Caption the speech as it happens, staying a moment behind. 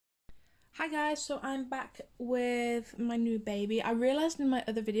Hi guys, so I'm back with my new baby. I realised in my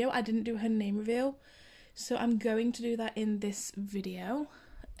other video I didn't do her name reveal, so I'm going to do that in this video.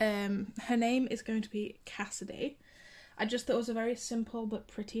 Her name is going to be Cassidy. I just thought it was a very simple but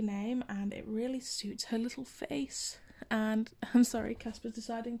pretty name and it really suits her little face. And I'm sorry, Casper's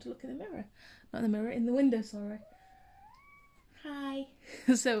deciding to look in the mirror. Not in the mirror, in the window, sorry. Hi.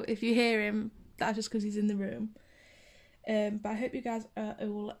 So if you hear him, that's just because he's in the room. But I hope you guys are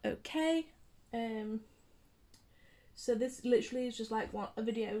all okay. So this literally is just like a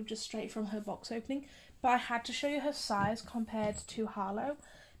video just straight from her box opening. But I had to show you her size compared to Harlow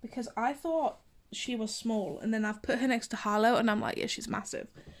because I thought she was small, and then I've put her next to Harlow and I'm like, yeah, she's massive.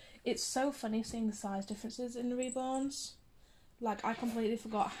 It's so funny seeing the size differences in the Reborns. Like, I completely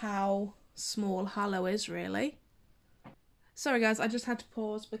forgot how small Harlow is, really. Sorry guys, I just had to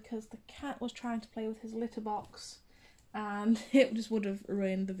pause because the cat was trying to play with his litter box and it just would have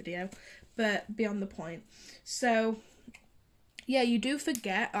ruined the video, but beyond the point. So yeah, you do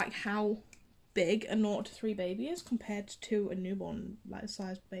forget like how big a 0 to 3 baby is compared to a newborn like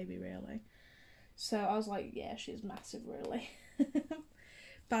sized baby, really. So I was like, yeah, she's massive, really.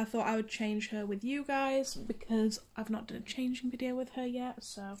 But I thought I would change her with you guys because I've not done a changing video with her yet.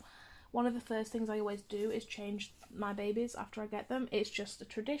 So one of the first things I always do is change my babies after I get them. It's just a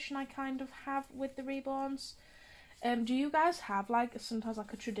tradition I kind of have with the Reborns. Do you guys have like sometimes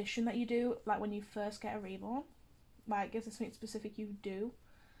like a tradition that you do like when you first get a Reborn? Like, is there something specific you do?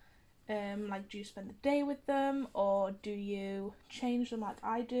 Like, do you spend the day with them, or do you change them like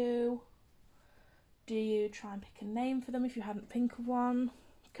I do? Do you try and pick a name for them if you hadn't think of one?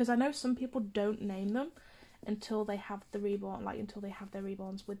 Because I know some people don't name them until they have the Reborn, like until they have their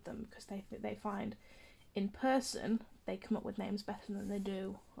Reborns with them, because they find in person they come up with names better than they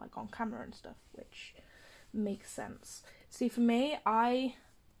do like on camera and stuff, which makes sense. See, for me, I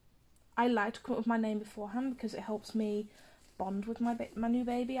like to come up with my name beforehand because it helps me bond with my new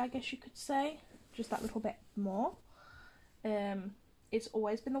baby, I guess you could say, just that little bit more. It's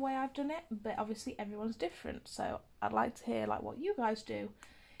always been the way I've done it, but obviously everyone's different, so I'd like to hear like what you guys do,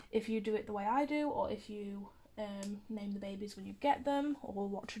 if you do it the way I do, or if you name the babies when you get them, or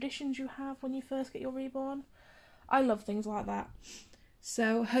what traditions you have when you first get your Reborn. I love things like that.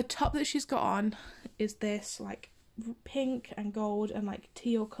 So her top that she's got on is this like pink and gold and like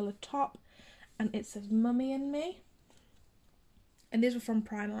teal coloured top, and it says Mummy and Me, and these were from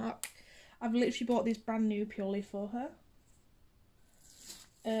Primark. I've literally bought these brand new purely for her.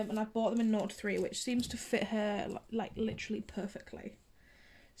 And I bought them in 0 to 3, which seems to fit her like literally perfectly.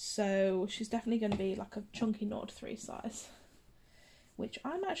 So she's definitely going to be like a chunky 0 to 3 size, which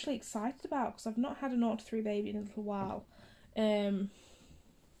I'm actually excited about because I've not had a 0 to 3 baby in a little while.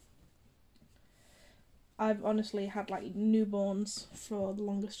 I've honestly had like newborns for the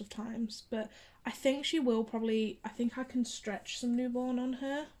longest of times, but I think she will probably, I think I can stretch some newborn on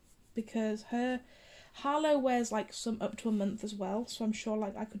her because Harlow wears like some up to a month as well, so I'm sure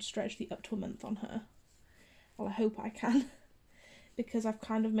like I could stretch the up to a month on her. Well, I hope I can because I've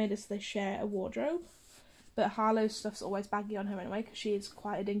kind of made it so they share a wardrobe, but Harlow's stuff's always baggy on her anyway because she is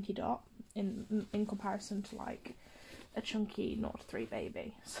quite a dinky dot in comparison to like a chunky 0 to 3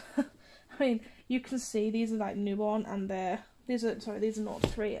 baby. So, I mean, you can see these are like newborn and these are 0 to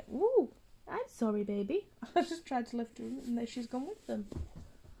 3. Ooh, I'm sorry, baby. I just tried to lift her and there she's gone with them.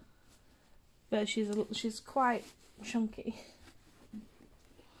 But she's quite chunky.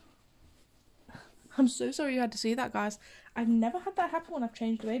 I'm so sorry you had to see that, guys. I've never had that happen when I've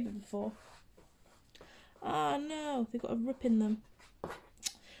changed a baby before. Oh no, they've got a rip in them.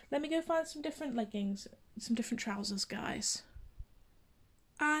 Let me go find some different leggings, some different trousers, guys.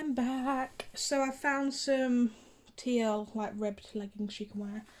 I'm back. So I found some teal, like ribbed leggings she can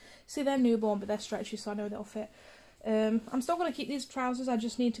wear. See, they're newborn, but they're stretchy, so I know they'll fit. I'm still going to keep these trousers. I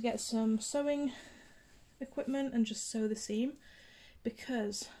just need to get some sewing equipment and just sew the seam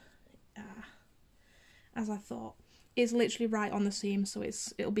because, as I thought, it's literally right on the seam, so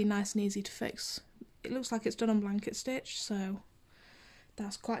it'll be nice and easy to fix. It looks like it's done on blanket stitch, so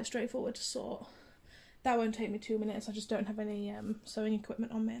that's quite straightforward to sort. That won't take me 2 minutes. I just don't have any sewing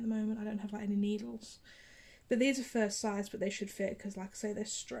equipment on me at the moment. I don't have like any needles. But these are first size, but they should fit because, like I say, they're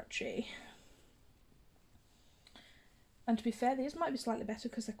stretchy. And to be fair, these might be slightly better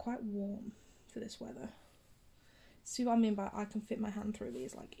because they're quite warm for this weather. See what I mean by I can fit my hand through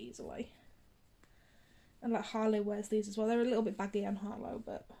these like easily. And like Harlow wears these as well. They're a little bit baggy on Harlow,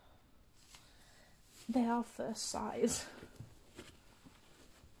 but they are first size.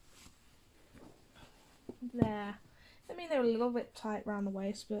 There. I mean, they're a little bit tight around the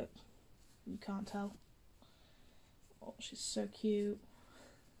waist, but you can't tell. Oh, she's so cute.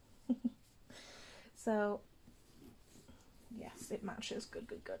 So yes, it matches. Good.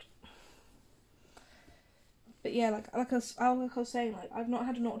 But yeah, like I was saying, like I've not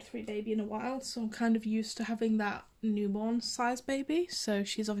had a 0 to 3 baby in a while, so I'm kind of used to having that newborn size baby. So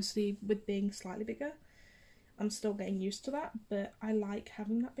she's obviously, with being slightly bigger, I'm still getting used to that, but I like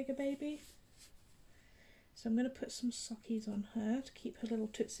having that bigger baby. So I'm going to put some sockies on her to keep her little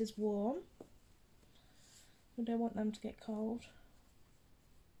tootsies warm. I don't want them to get cold.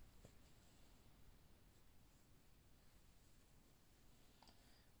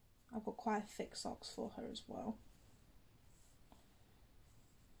 I've got quite thick socks for her as well.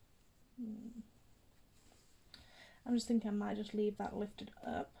 I'm just thinking I might just leave that lifted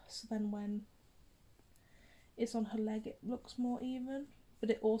up, so then when it's on her leg it looks more even, but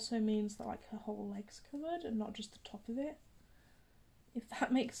it also means that like her whole leg's covered and not just the top of it. If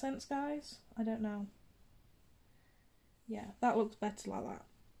that makes sense, guys. I don't know. Yeah, that looks better like that.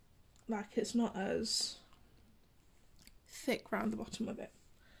 Like it's not as thick round the bottom of it,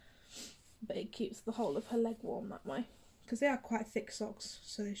 but it keeps the whole of her leg warm that way, because they are quite thick socks,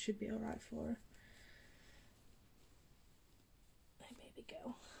 so they should be alright for her. Hey baby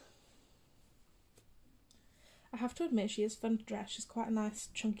girl. I have to admit she is fun to dress. She's quite a nice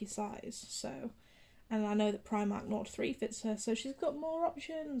chunky size, so, and I know that Primark 0 to 3 fits her, so she's got more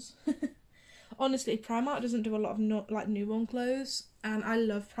options. Honestly, Primark doesn't do a lot of like newborn clothes, and I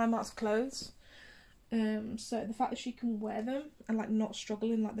love Primark's clothes. So the fact that she can wear them and like not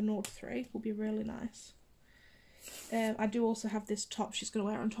struggle in like the 0 to 3 will be really nice. I do also have this top she's going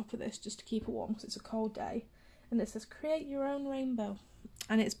to wear on top of this just to keep her warm because it's a cold day, and it says create your own rainbow,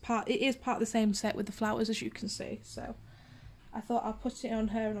 and it is part of the same set with the flowers, as you can see. So I thought I'll put it on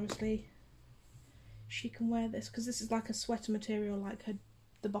her, and obviously she can wear this because this is like a sweater material like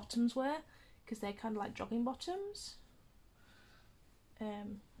the bottoms wear, because they're kind of like jogging bottoms.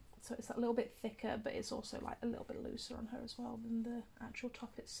 So it's that little bit thicker, but it's also like a little bit looser on her as well than the actual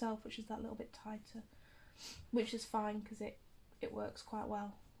top itself, which is that little bit tighter, which is fine because it works quite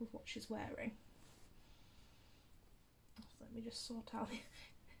well with what she's wearing. So let me just sort out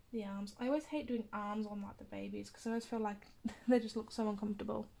the arms. I always hate doing arms on like the babies because I always feel like they just look so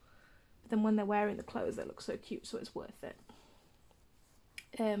uncomfortable, but then when they're wearing the clothes they look so cute, so it's worth it.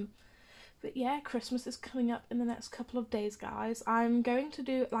 But yeah, Christmas is coming up in the next couple of days, guys. I'm going to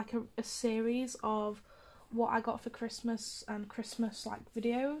do like a series of what I got for Christmas and Christmas like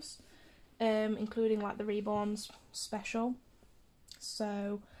videos, including like the Reborns special.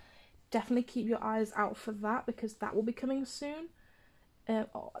 So definitely keep your eyes out for that, because that will be coming soon.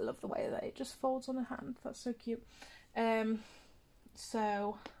 Oh, I love the way that it just folds on the hand. That's so cute.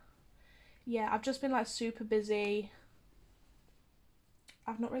 So yeah, I've just been like super busy.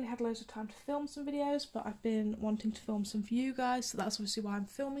 I've not really had loads of time to film some videos, but I've been wanting to film some for you guys, so that's obviously why I'm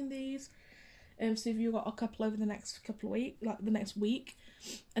filming these. So if you've got a couple over the next couple of weeks, like the next week,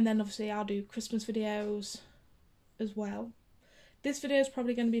 and then obviously I'll do Christmas videos as well. This video is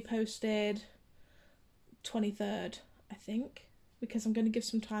probably going to be posted 23rd, I think, because I'm going to give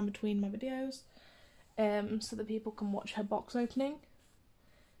some time between my videos, so that people can watch her box opening,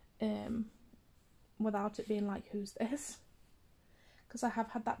 without it being like, who's this? Because I have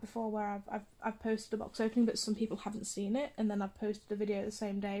had that before where I've posted a box opening but some people haven't seen it, and then I've posted a video the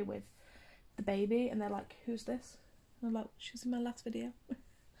same day with the baby and they're like, who's this? And I'm like, she was in my last video.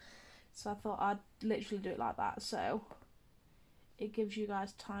 So I thought I'd literally do it like that, so it gives you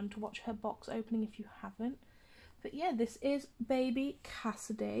guys time to watch her box opening if you haven't. But yeah, this is Baby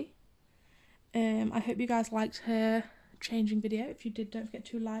Cassidy. I hope you guys liked her changing video. If you did, don't forget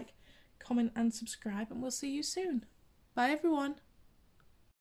to like, comment and subscribe, and we'll see you soon. Bye everyone.